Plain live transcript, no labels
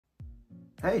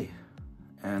Hey,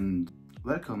 and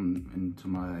welcome into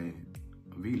my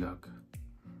vlog.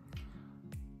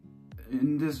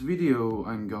 In this video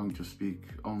I'm going to speak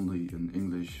only in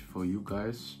English for you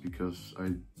guys, because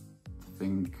I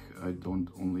think I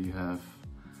don't only have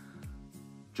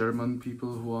German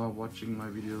people who are watching my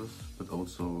videos, but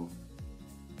also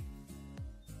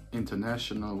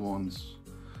international ones,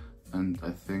 and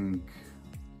I think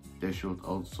they should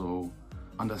also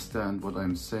understand what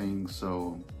I'm saying,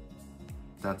 so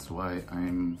that's why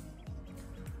I'm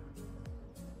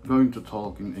going to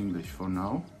talk in English for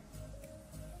now,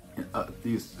 at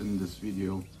least in this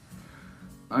video.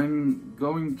 I'm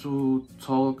going to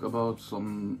talk about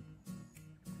some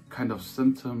kind of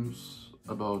symptoms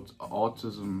about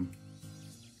autism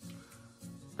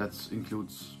that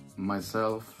includes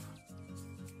myself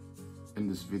in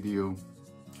this video.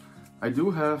 I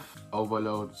do have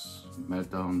overloads,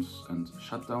 meltdowns and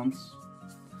shutdowns.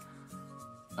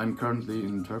 I'm currently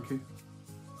in Turkey.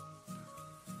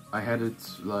 I had it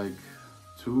like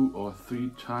 2 or 3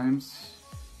 times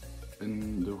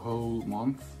in the whole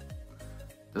month.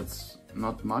 That's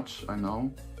not much, I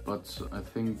know, but I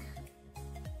think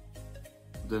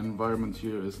the environment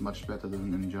here is much better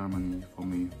than in Germany for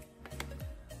me.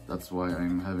 That's why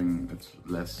I'm having it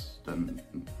less than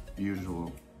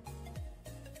usual.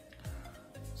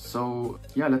 So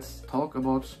yeah, let's talk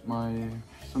about my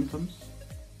symptoms.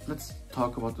 Let's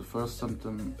talk about the first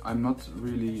symptom. I'm not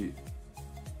really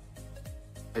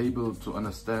able to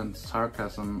understand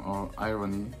sarcasm or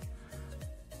irony.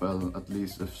 Well, at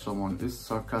least if someone is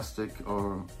sarcastic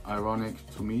or ironic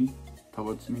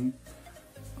towards me,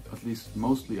 at least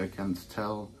mostly I can't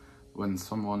tell when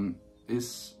someone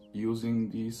is using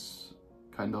these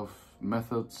kind of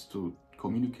methods to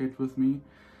communicate with me.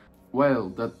 Well,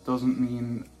 that doesn't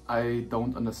mean I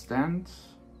don't understand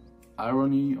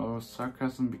irony or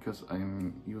sarcasm because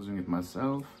I'm using it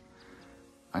myself.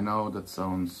 I know that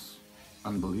sounds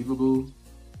unbelievable,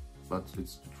 but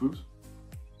it's the truth.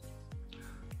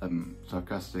 I'm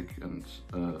sarcastic and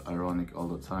ironic all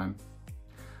the time.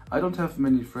 I don't have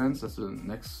many friends, that's the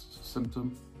next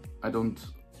symptom. I don't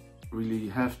really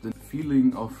have the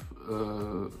feeling of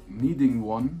needing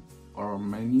one or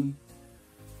many.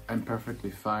 I'm perfectly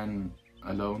fine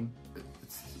alone.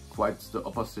 It's quite the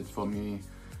opposite for me.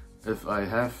 If I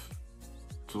have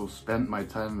to spend my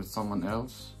time with someone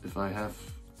else, if I have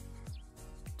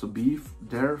to be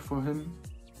there for him,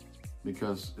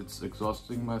 because it's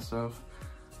exhausting myself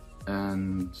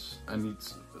and I need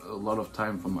a lot of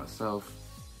time for myself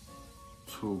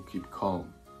to keep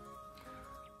calm.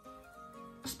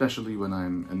 Especially when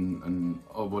I'm in an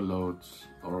overload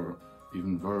or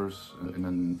even worse, in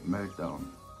a meltdown.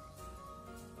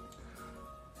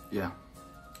 Yeah.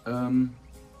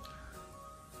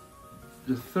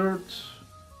 The third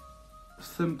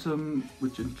symptom,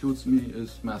 which includes me,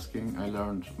 is masking. I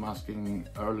learned masking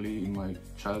early in my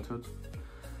childhood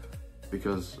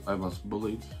because I was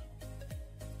bullied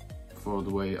for the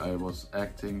way I was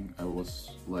acting. I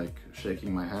was like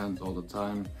shaking my hand all the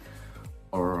time,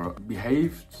 or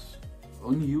behaved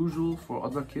unusual for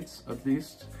other kids, at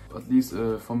least. At least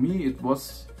for me it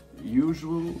was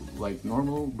usual, like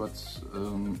normal, but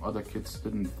other kids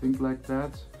didn't think like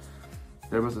that.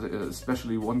 There was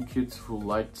especially one kid who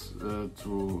liked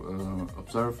to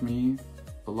observe me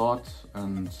a lot,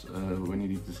 and when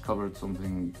he discovered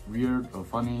something weird or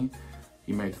funny,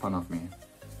 he made fun of me.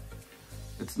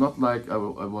 It's not like I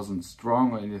wasn't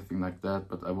strong or anything like that,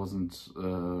 but I wasn't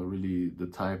really the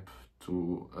type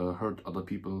to hurt other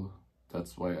people.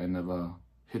 That's why I never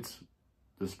hit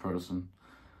this person.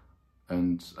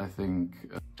 And I think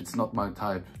it's not my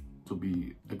type to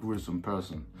be a gruesome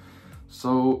person.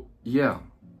 So yeah,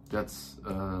 that's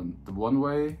the one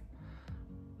way.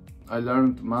 I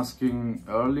learned masking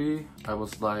early. I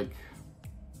was like,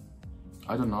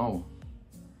 I don't know,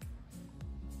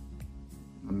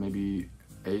 maybe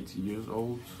 8 years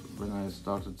old when I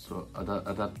started to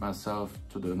adapt myself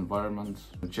to the environment,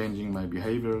 changing my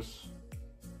behaviors,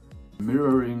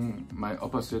 mirroring my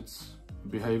opposites'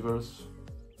 behaviors,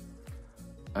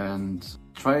 and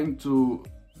trying to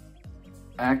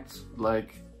act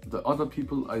like the other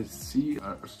people I see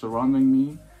are surrounding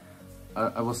me.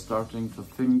 I was starting to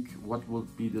think, what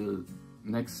would be the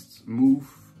next move?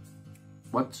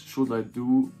 What should I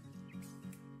do?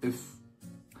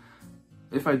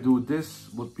 If I do this,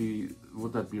 would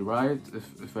that be right?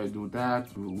 If I do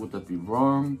that, would that be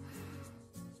wrong?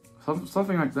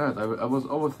 Something like that. I was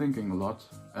overthinking a lot,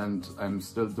 and I'm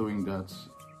still doing that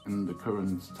in the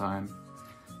current time.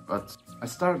 But I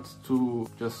start to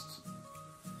just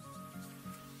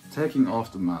taking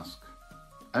off the mask.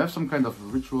 I have some kind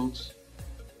of rituals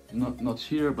not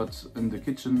here, but in the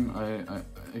kitchen. I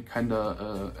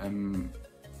kinda am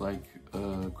like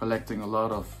collecting a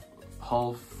lot of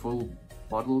half full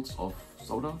bottles of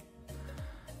soda,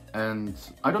 and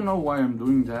I don't know why I'm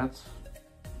doing that.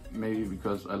 Maybe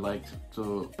because I like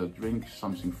to drink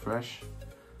something fresh,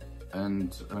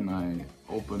 and when I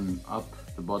open up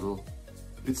the bottle,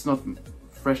 it's not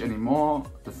fresh anymore.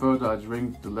 The further I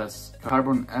drink, the less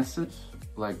carbon acid,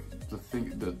 like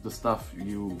the stuff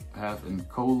you have in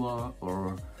cola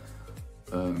or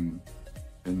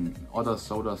in other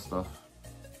soda stuff.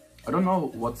 I don't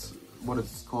know what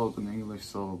it's called in English,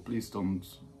 so please don't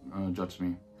judge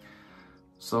me.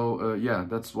 So yeah,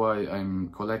 that's why I'm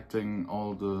collecting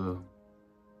all the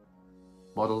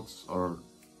bottles or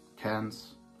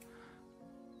cans,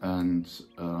 and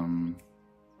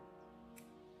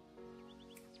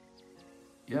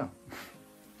yeah.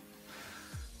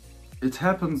 It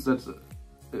happens that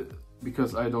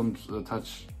because I don't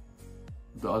touch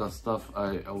the other stuff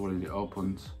I already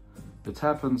opened, it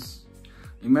happens,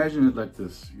 imagine it like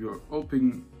this: you're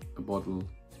opening a bottle,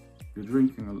 you're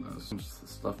drinking some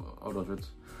stuff out of it,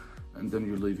 and then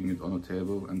you're leaving it on the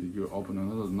table, and you open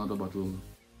another bottle,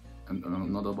 and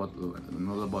another bottle, and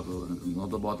another bottle, and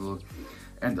another bottle,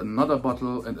 and another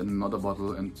bottle, and another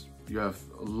bottle, and you have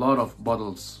a lot of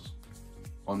bottles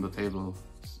on the table,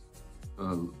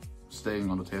 staying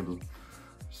on the table.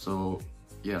 So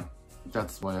yeah,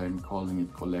 that's why I'm calling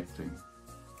it collecting.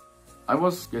 I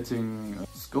was getting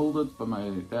scolded by my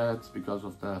dad because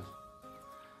of that,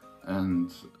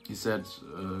 and he said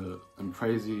I'm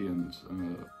crazy and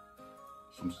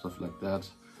some stuff like that.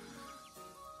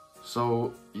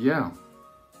 So yeah,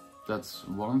 that's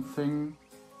one thing.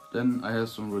 Then I have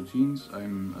some routines.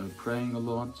 I'm praying a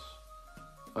lot,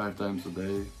 5 times a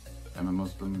day. I'm a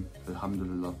Muslim,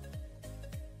 alhamdulillah.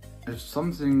 If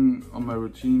something on my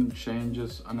routine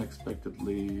changes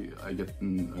unexpectedly, I get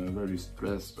very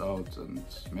stressed out, and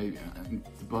maybe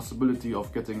the possibility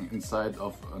of getting inside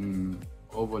of an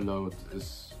overload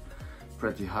is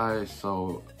pretty high,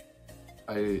 so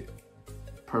I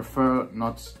prefer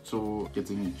not to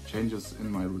getting changes in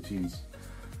my routines.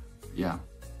 Yeah,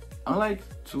 I like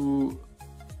to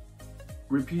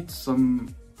repeat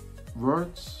some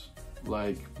words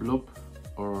like blub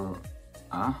or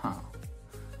aha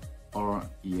or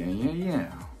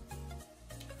yeah.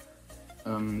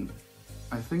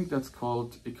 I think that's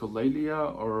called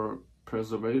echolalia or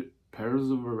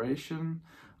perseveration.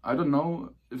 I don't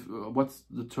know if what's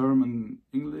the term in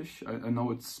English. I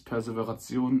know it's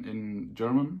Perseveration in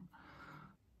German.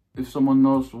 If someone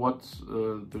knows what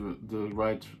the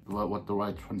right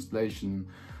translation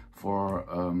for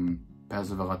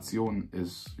Perseveration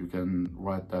is, you can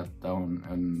write that down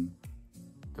in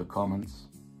the comments.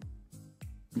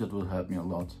 That will help me a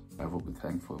lot. I will be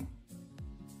thankful.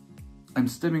 I'm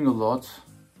stimming a lot,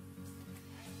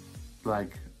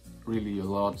 like really a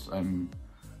lot. I'm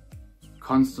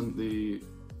constantly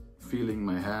feeling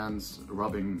my hands,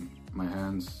 rubbing my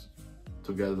hands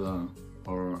together,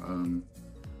 or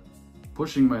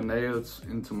pushing my nails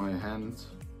into my hand.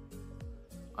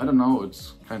 I don't know,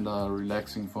 it's kinda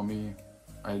relaxing for me.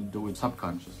 I do it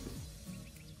subconsciously.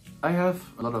 I have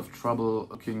a lot of trouble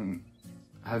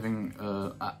having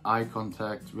eye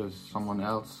contact with someone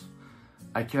else.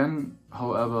 I can,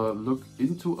 however, look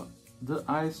into the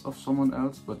eyes of someone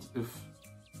else, but if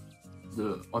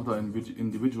the other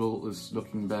individual is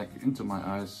looking back into my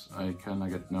eyes, I kinda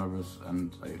get nervous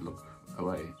and I look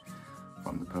away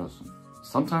from the person.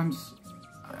 Sometimes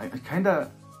I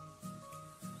kinda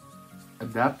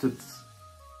adapted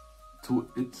to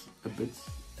it a bit,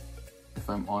 if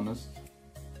I'm honest.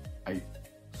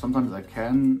 Sometimes I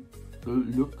can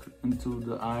look into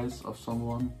the eyes of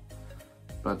someone,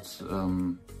 but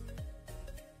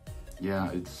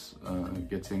yeah, it's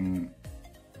getting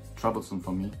troublesome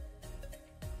for me.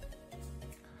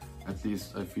 At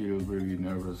least I feel very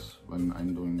nervous when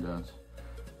I'm doing that,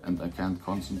 and I can't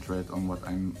concentrate on what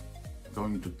I'm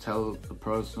going to tell the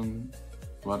person,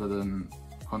 rather than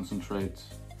concentrate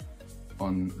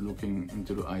on looking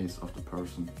into the eyes of the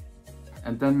person.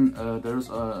 And then there's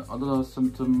another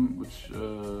symptom which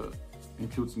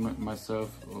includes myself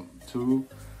too,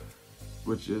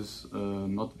 which is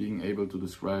not being able to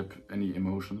describe any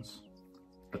emotions,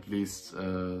 at least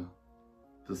the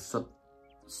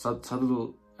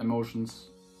subtle emotions.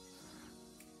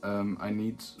 I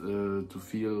need to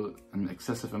feel an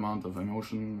excessive amount of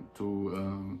emotion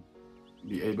to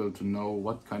be able to know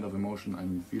what kind of emotion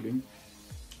I'm feeling.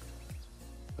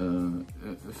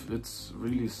 If it's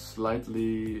really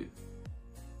slightly,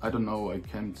 I don't know, I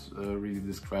can't really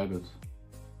describe it.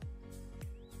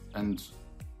 And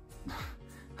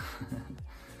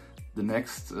The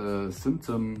next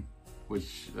symptom,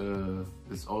 which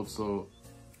is also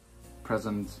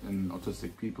present in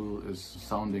autistic people, is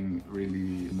sounding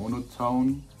really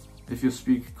monotone. If you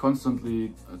speak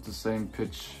constantly at the same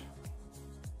pitch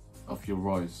of your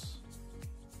voice,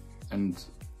 and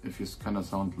if you kind of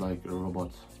sound like a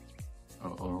robot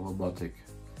or robotic,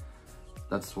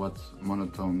 that's what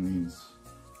monotone means.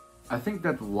 I think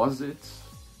that was it.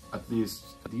 At least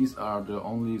these are the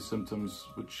only symptoms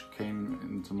which came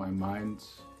into my mind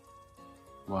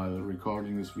while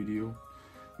recording this video.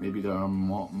 Maybe there are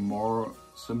more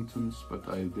symptoms, but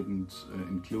I didn't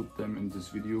include them in this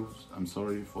video. I'm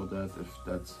sorry for that if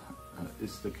that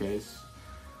is the case.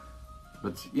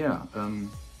 But yeah,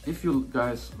 if you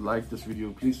guys like this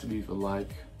video, please leave a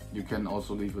like. You can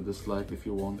also leave a dislike if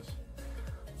you want.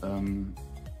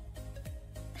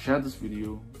 Share this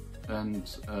video and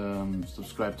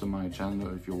subscribe to my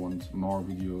channel if you want more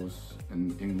videos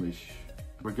in English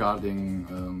regarding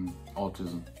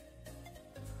autism.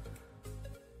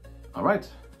 Alright,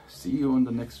 see you in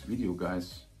the next video,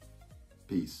 guys.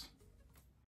 Peace.